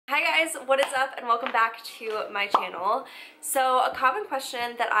Hi guys, what is up and welcome back to my channel. So a common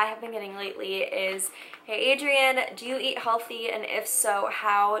question that I have been getting lately is, hey Adrienne, do you eat healthy? And if so,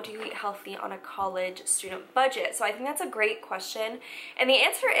 how do you eat healthy on a college student budget? So I think that's a great question. And the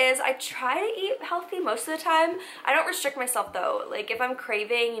answer is I try to eat healthy most of the time. I don't restrict myself though. Like if I'm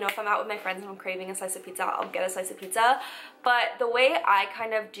craving, if I'm out with my friends and I'm craving a slice of pizza, I'll get a slice of pizza. But the way I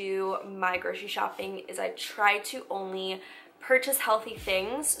kind of do my grocery shopping is I try to only purchase healthy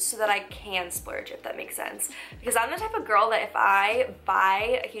things so that I can splurge, if that makes sense. Because I'm the type of girl that if I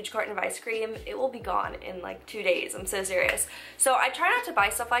buy a huge carton of ice cream, it will be gone in like 2 days. I'm so serious. So I try not to buy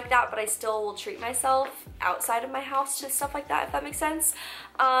stuff like that, but I still will treat myself outside of my house to stuff like that, if that makes sense.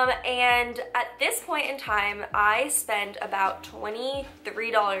 And at this point in time, I spend about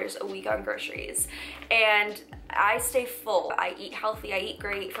 $23 a week on groceries. And I stay full. I eat healthy, I eat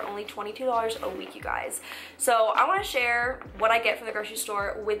great for only $22 a week, you guys. So I want to share what I get from the grocery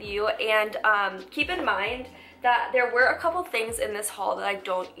store with you, and keep in mind that there were a couple things in this haul that I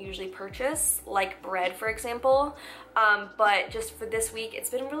don't usually purchase, like bread for example, but just for this week it's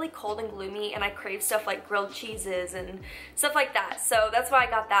been really cold and gloomy and I crave stuff like grilled cheeses and stuff like that, so that's why I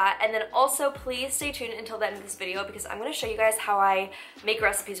got that. And then also please stay tuned until the end of this video because I'm going to show you guys how I make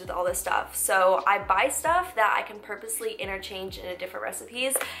recipes with all this stuff. So I buy stuff that I can purposely interchange into different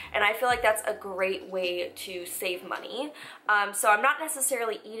recipes, and I feel like that's a great way to save money. So I'm not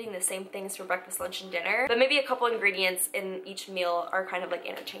necessarily eating the same things for breakfast, lunch, and dinner, but maybe a couple ingredients in each meal are kind of like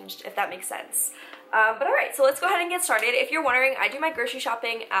interchanged, if that makes sense. But alright, so let's go ahead and get started. If you're wondering, I do my grocery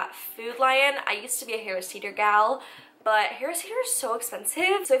shopping at Food Lion. I used to be a Harris Teeter gal, but Harris Teeter is so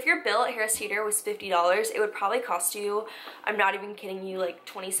expensive. So if your bill at Harris Teeter was $50, it would probably cost you, I'm not even kidding you, like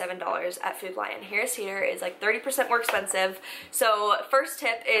 $27 at Food Lion. Harris Teeter is like 30% more expensive. So first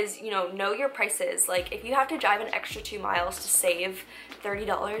tip is, know your prices. Like if you have to drive an extra 2 miles to save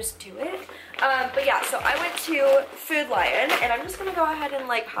 $30, do it. But yeah, so I went to Food Lion and I'm just gonna go ahead and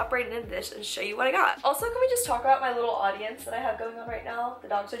like hop right into this and show you what I got. Also, can we just talk about my little audience that I have going on right now? The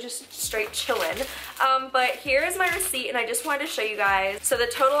dogs are just straight chilling. But here is my receipt and I just wanted to show you guys. So the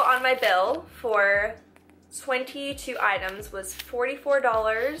total on my bill for 22 items was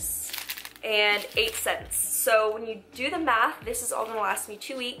 $44.08. So when you do the math, this is all gonna last me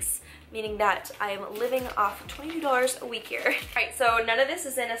 2 weeks, meaning that I am living off $22 a week here. All right, so none of this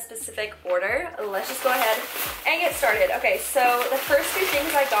is in a specific order. Let's just go ahead and get started. Okay, so the first few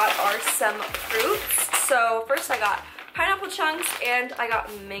things I got are some fruits. So first I got pineapple chunks and I got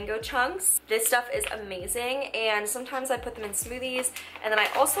mango chunks. This stuff is amazing and sometimes I put them in smoothies, and then I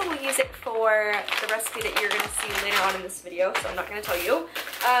also will use it for the recipe that you're gonna see later on in this video, so I'm not gonna tell you.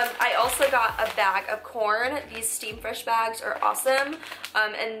 I also got a bag of corn. These Steam Fresh bags are awesome.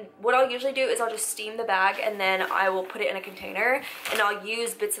 And what I'll usually do is I'll just steam the bag and then I will put it in a container and I'll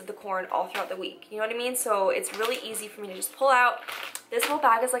use bits of the corn all throughout the week. You know what I mean? So it's really easy for me to just pull out. This whole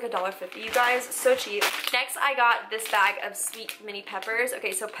bag is like $1.50, you guys, so cheap. Next, I got this bag of sweet mini peppers.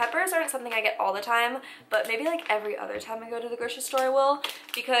 Okay, so peppers aren't something I get all the time, but maybe like every other time I go to the grocery store I will,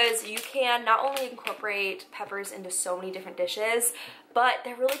 because you can not only incorporate peppers into so many different dishes, but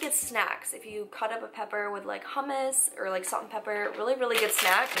they're really good snacks. If you cut up a pepper with like hummus or like salt and pepper, really, really good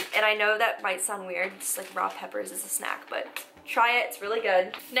snack. And I know that might sound weird, just like raw peppers is a snack, but try it, it's really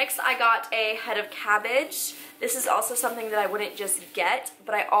good. Next, I got a head of cabbage. This is also something that I wouldn't just get,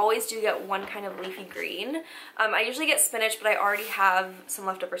 but I always do get one kind of leafy green. I usually get spinach, but I already have some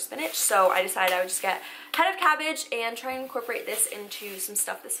leftover spinach, so I decided I would just get head of cabbage and try and incorporate this into some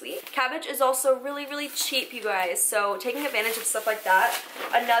stuff this week. Cabbage is also really, really cheap, you guys, so taking advantage of stuff like that.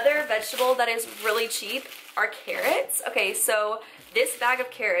 Another vegetable that is really cheap are carrots. Okay, so this bag of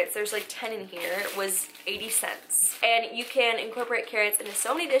carrots, there's like 10 in here, was 80 cents. And you can incorporate carrots into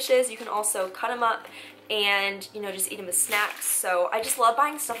so many dishes. You can also cut them up and just eat them as snacks. So I just love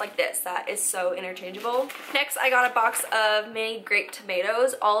buying stuff like this that is so interchangeable. Next, I got a box of mini grape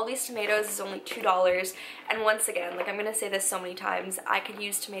tomatoes. All of these tomatoes is only $2. And once again, like I'm gonna say this so many times, I could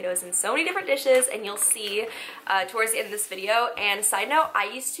use tomatoes in so many different dishes, and you'll see towards the end of this video. And side note, I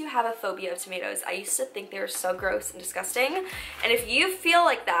used to have a phobia of tomatoes. I used to think they were so gross and disgusting. And if you feel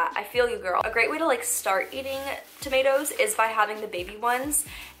like that, I feel you, girl. A great way to like start eating tomatoes is by having the baby ones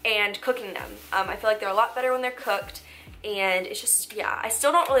and cooking them. I feel like they're a lot better when they're cooked, and it's just, yeah, I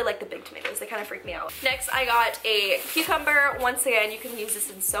still don't really like the big tomatoes. They kind of freak me out. Next, I got a cucumber. Once again, you can use this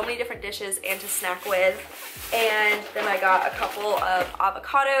in so many different dishes and to snack with. And then I got a couple of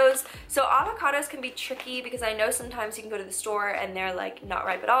avocados. So avocados can be tricky because I know sometimes you can go to the store and they're like not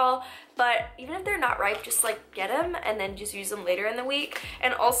ripe at all, but even if they're not ripe, just like get them and then just use them later in the week.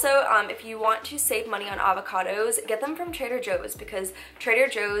 And also if you want to save money on avocados, get them from Trader Joe's, because Trader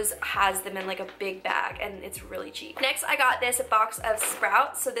Joe's has them in like a big bag and it's really cheap. Next, I got this box of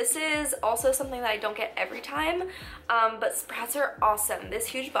Sprouts. So this is also something that I don't get every time, but Sprouts are awesome. This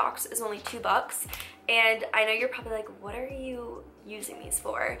huge box is only $2, and I know you're probably like, what are you using these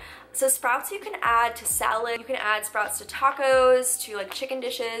for? So Sprouts you can add to salad, you can add Sprouts to tacos, to like chicken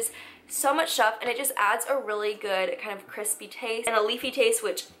dishes, so much stuff, and it just adds a really good kind of crispy taste and a leafy taste,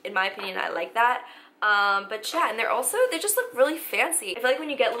 which in my opinion I like that. But yeah, and they just look really fancy. I feel like when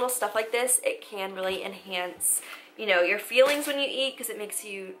you get little stuff like this, it can really enhance, you know, your feelings when you eat, because it makes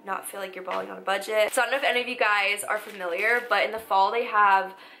you not feel like you're balling on a budget. So I don't know if any of you guys are familiar, but in the fall they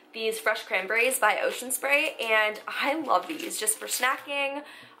have these fresh cranberries by Ocean Spray, and I love these just for snacking.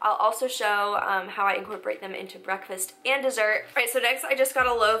 I'll also show how I incorporate them into breakfast and dessert. All right, so next I just got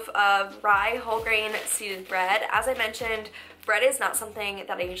a loaf of rye whole grain seeded bread. As I mentioned, bread is not something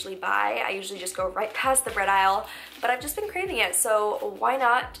that I usually buy. I usually just go right past the bread aisle, but I've just been craving it, so why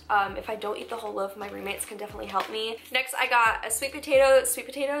not? If I don't eat the whole loaf, my roommates can definitely help me. Next, I got a sweet potato. Sweet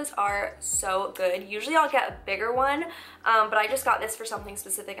potatoes are so good. Usually I'll get a bigger one, but I just got this for something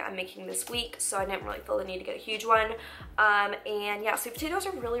specific I'm making this week, so I didn't really feel the need to get a huge one. And yeah, sweet potatoes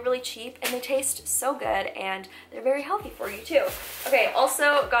are really cheap, and they taste so good, and they're very healthy for you too. Okay,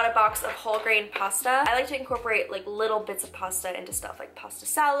 also got a box of whole grain pasta. I like to incorporate like little bits of pasta into stuff like pasta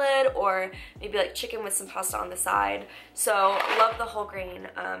salad, or maybe like chicken with some pasta on the side. So love the whole grain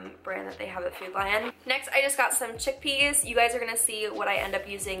brand that they have at Food Lion. Next, I just got some chickpeas. You guys are gonna see what I end up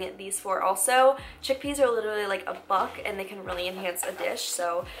using these for also. Chickpeas are literally like $1 and they can really enhance a dish.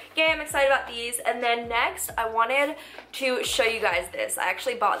 So yeah, I'm excited about these. And then next, I wanted to show you guys this. I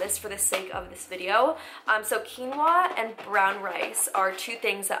actually bought this for the sake of this video. So quinoa and brown rice are two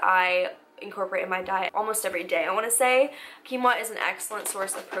things that I incorporate in my diet almost every day. I want to say quinoa is an excellent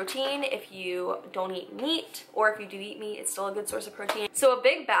source of protein if you don't eat meat, or if you do eat meat, it's still a good source of protein. So a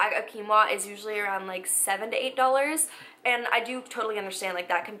big bag of quinoa is usually around like $7 to $8, and I do totally understand like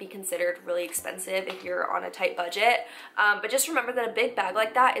that can be considered really expensive if you're on a tight budget, but just remember that a big bag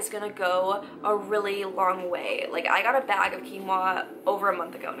like that is gonna go a really long way. Like I got a bag of quinoa over a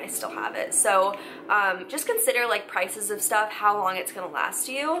month ago and I still have it. So just consider like prices of stuff, how long it's gonna last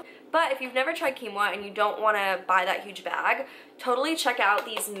you. But if you've never tried quinoa and you don't want to buy that huge bag, totally check out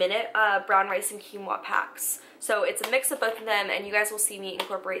these Minute brown rice and quinoa packs. So it's a mix of both of them, and you guys will see me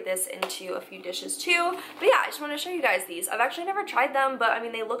incorporate this into a few dishes too. But yeah, I just want to show you guys these. I've actually never tried them, but I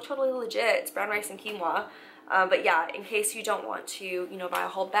mean, they look totally legit. It's brown rice and quinoa. But yeah, in case you don't want to, you know, buy a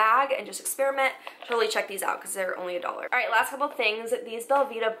whole bag and just experiment, totally check these out because they're only $1. All right, last couple of things. These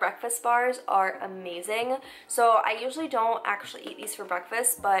Belvita breakfast bars are amazing. So I usually don't actually eat these for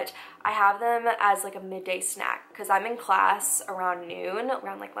breakfast, but I have them as like a midday snack because I'm in class around noon,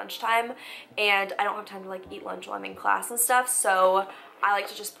 around like lunchtime, and I don't have time to like eat lunch while I'm in class and stuff. So I like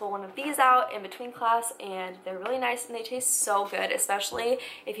to just pull one of these out in between class, and they're really nice and they taste so good, especially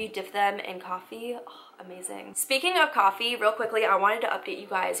if you dip them in coffee. Oh, amazing. Speaking of coffee, real quickly, I wanted to update you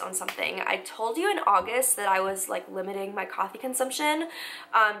guys on something. I told you in August that I was like limiting my coffee consumption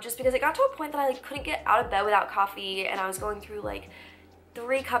just because it got to a point that I like couldn't get out of bed without coffee, and I was going through like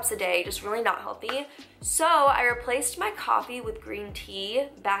 3 cups a day, just really not healthy. So I replaced my coffee with green tea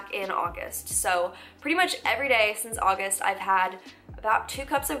back in August. So pretty much every day since August, I've had about 2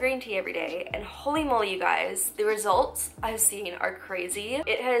 cups of green tea every day, and holy moly, you guys, the results I've seen are crazy.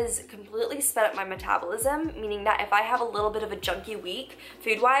 It has completely sped up my metabolism, meaning that if I have a little bit of a junky week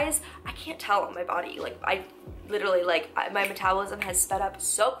food-wise, I can't tell on my body. Like I literally, like my metabolism has sped up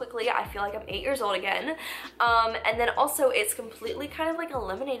so quickly. I feel like I'm 8 years old again. And then also it's completely kind of like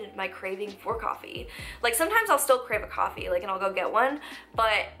eliminated my craving for coffee. Like sometimes I'll still crave a coffee, like, and I'll go get one,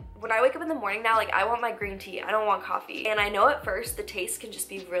 but when I wake up in the morning now, like I want my green tea, I don't want coffee. And I know at first the taste can just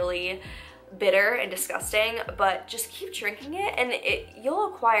be really bitter and disgusting, but just keep drinking it and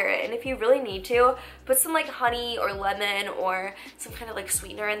you'll acquire it. And if you really need to, put some like honey or lemon or some kind of like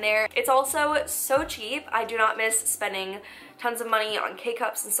sweetener in there. It's also so cheap. I do not miss spending tons of money on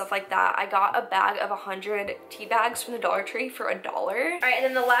K-cups and stuff like that. I got a bag of 100 tea bags from the Dollar Tree for $1. All right, and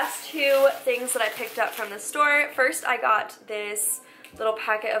then the last 2 things that I picked up from the store. First, I got this little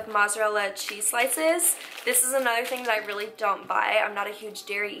packet of mozzarella cheese slices. This is another thing that I really don't buy. I'm not a huge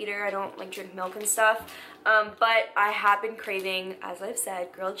dairy eater. I don't like drink milk and stuff. But I have been craving, as I've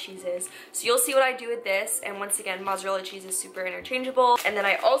said, grilled cheeses. So you'll see what I do with this. And once again, mozzarella cheese is super interchangeable. And then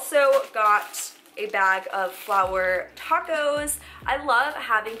I also got a bag of flour tacos. I love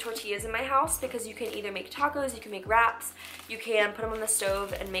having tortillas in my house because you can either make tacos, you can make wraps, you can put them on the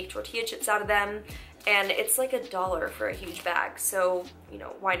stove and make tortilla chips out of them. And it's like $1 for a huge bag, so you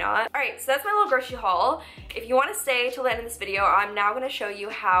know, why not? All right, so that's my little grocery haul. If you want to stay till the end of this video, I'm now going to show you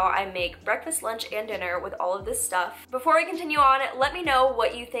how I make breakfast, lunch, and dinner with all of this stuff. Before I continue on, let me know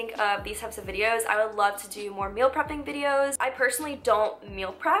what you think of these types of videos. I would love to do more meal prepping videos. I personally don't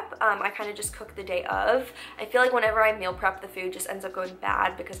meal prep. I kind of just cook the day of. I feel like whenever I meal prep, the food just ends up going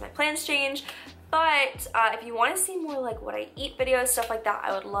bad because my plans change. But if you want to see more like what I eat videos, stuff like that,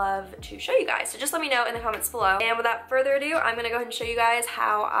 I would love to show you guys. So just let me know in the comments below. And without further ado, I'm going to go ahead and show you guys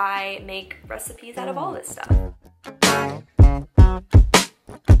how I make recipes out of all this stuff.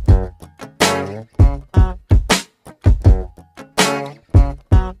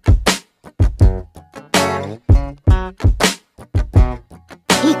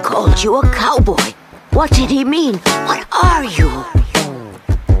 He called you a cowboy. What did he mean? What are you?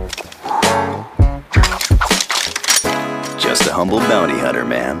 Just a humble bounty hunter,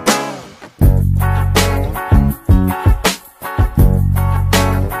 ma'am.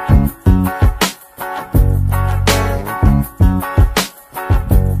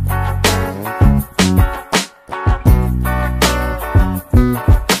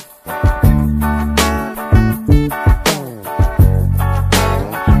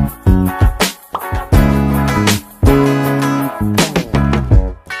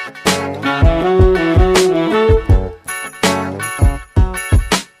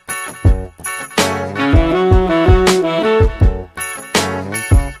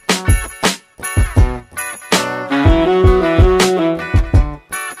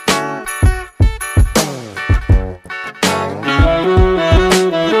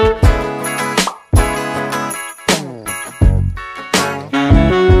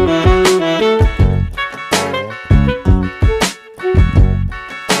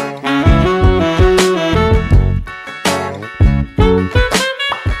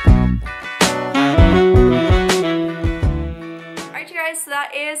 So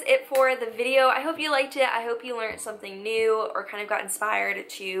that is it for the video. I hope you liked it. I hope you learned something new or kind of got inspired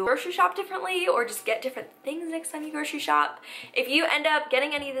to grocery shop differently or just get different things next time you grocery shop. If you end up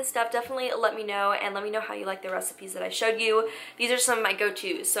getting any of this stuff, definitely let me know and let me know how you like the recipes that I showed you. These are some of my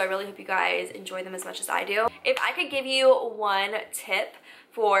go-tos, so I really hope you guys enjoy them as much as I do. If I could give you one tip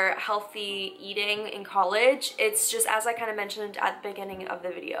for healthy eating in college, it's just, as I kind of mentioned at the beginning of the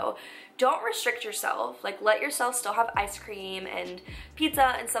video, don't restrict yourself. Like, let yourself still have ice cream and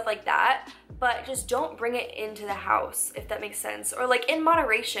pizza and stuff like that, but just don't bring it into the house, if that makes sense. Or like in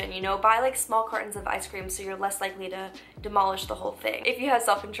moderation, you know, buy like small cartons of ice cream so you're less likely to demolish the whole thing if you have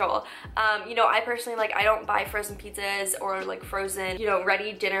self-control. You know, I personally, like, I don't buy frozen pizzas or like frozen, you know,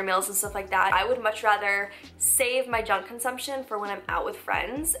 ready dinner meals and stuff like that. I would much rather save my junk consumption for when I'm out with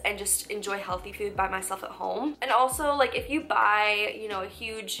friends and just enjoy healthy food by myself at home. And also, like, if you buy, you know, a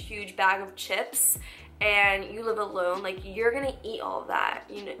huge bag of chips and you live alone, like, you're gonna eat all of that,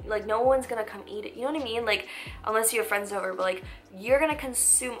 you know, like, no one's gonna come eat it, you know what I mean? Like, unless you have friends over, but like, you're gonna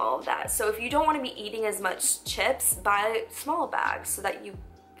consume all of that. So if you don't want to be eating as much chips, buy small bags so that you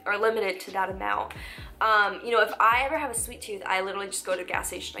are limited to that amount. You know, if I ever have a sweet tooth, I literally just go to a gas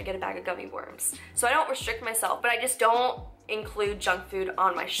station, I get a bag of gummy worms. So I don't restrict myself, but I just don't include junk food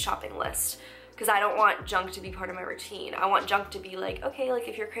on my shopping list because I don't want junk to be part of my routine. I want junk to be like, okay, like,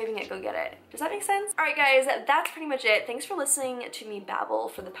 if you're craving it, go get it. Does that make sense? All right, guys, that's pretty much it. Thanks for listening to me babble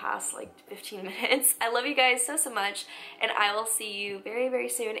for the past like 15 minutes. I love you guys so much, and I will see you very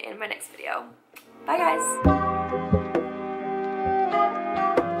soon in my next video. Bye, guys.